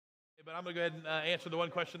but I'm going to go ahead and answer the one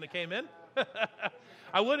question that came in.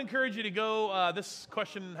 I would encourage you to go, this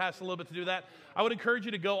question has a little bit to do with that. I would encourage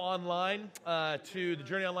you to go online to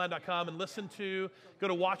thejourneyonline.com and go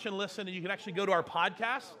to watch and listen, and you can actually go to our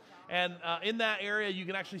podcast. And in that area, you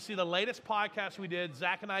can actually see the latest podcast we did,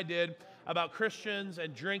 Zach and I did, about Christians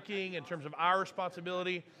and drinking in terms of our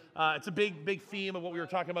responsibility. It's a big theme of what we were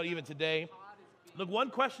talking about even today. The one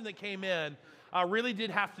question that came in really did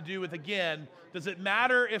have to do with, again, does it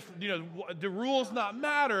matter if, do rules not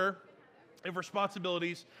matter if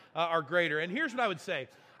responsibilities are greater? And here's what I would say.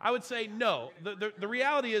 I would say no. The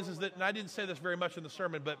reality is that, and I didn't say this very much in the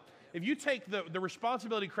sermon, but if you take the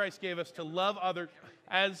responsibility Christ gave us to love others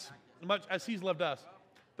as much as he's loved us,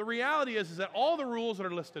 the reality is that all the rules that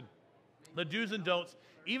are listed, the do's and don'ts,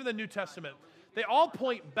 even the New Testament, they all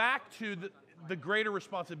point back to the greater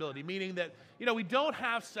responsibility, meaning that, we don't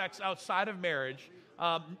have sex outside of marriage,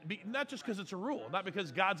 not just because it's a rule, not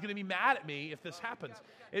because God's going to be mad at me if this happens.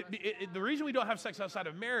 The reason we don't have sex outside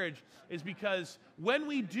of marriage is because when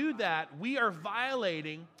we do that, we are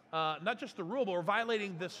violating not just the rule, but we're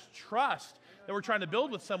violating this trust that we're trying to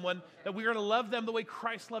build with someone, that we're going to love them the way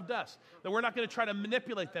Christ loved us, that we're not going to try to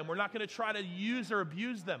manipulate them, we're not going to try to use or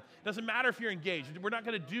abuse them. It doesn't matter if you're engaged. We're not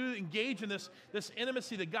going to engage in this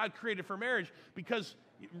intimacy that God created for marriage because,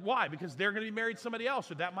 why? Because they're going to be married to somebody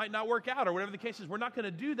else, or that might not work out, or whatever the case is. We're not going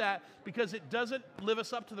to do that because it doesn't live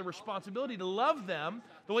us up to the responsibility to love them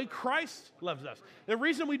the way Christ loves us. The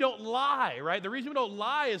reason we don't lie, right? The reason we don't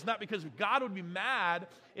lie is not because God would be mad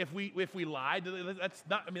if we lied. That's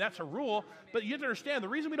not, that's a rule. But you have to understand, the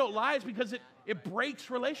reason we don't lie is because it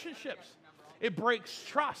breaks relationships. It breaks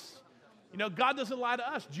trust. God doesn't lie to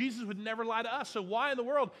us. Jesus would never lie to us. So why in the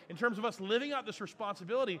world, in terms of us living out this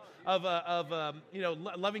responsibility of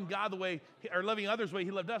loving God the way, or loving others the way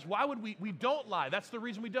he loved us, why would we don't lie? That's the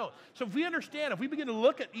reason we don't. So if we understand, if we begin to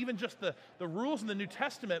look at even just the rules in the New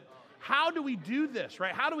Testament, how do we do this,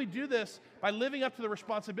 right? How do we do this by living up to the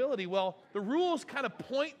responsibility? Well, the rules kind of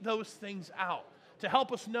point those things out to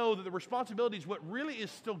help us know that the responsibility is what really is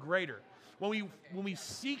still greater. When we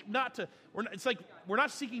seek not to, it's like we're not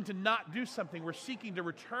seeking to not do something. We're seeking to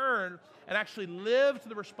return and actually live to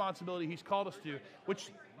the responsibility he's called us to, which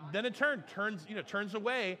then in turn turns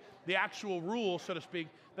away the actual rules, so to speak,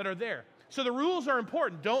 that are there. So the rules are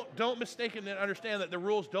important. Don't mistakenly understand that the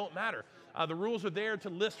rules don't matter. The rules are there to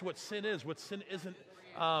list what sin is, what sin isn't.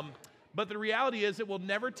 But the reality is it will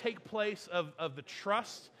never take place of the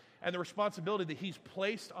trust and the responsibility that he's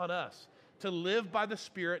placed on us to live by the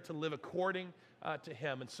Spirit, to live according to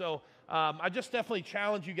him. And so I just definitely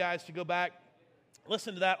challenge you guys to go back,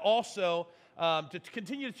 listen to that. Also, to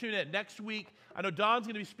continue to tune in. Next week, I know Don's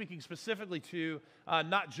going to be speaking specifically to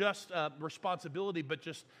not just responsibility, but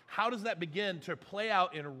just how does that begin to play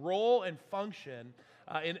out in role and function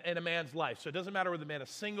in a man's life. So it doesn't matter whether the man is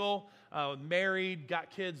single, married, got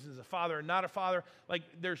kids, is a father or not a father. Like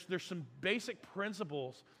there's some basic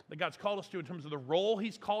principles that God's called us to in terms of the role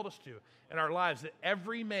he's called us to in our lives that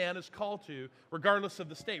every man is called to, regardless of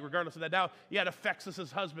the state, regardless of that. Now, yeah, it affects us as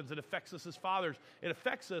husbands, it affects us as fathers, it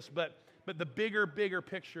affects us, but the bigger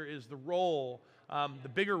picture is the role, the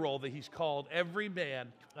bigger role that he's called every man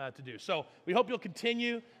to do. So we hope you'll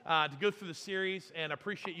continue to go through the series, and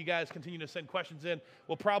appreciate you guys continuing to send questions in.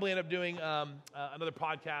 We'll probably end up doing another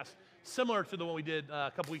podcast similar to the one we did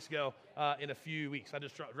a couple weeks ago in a few weeks. I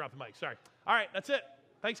just dropped the mic. Sorry. All right, that's it.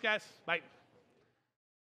 Thanks, guys. Bye.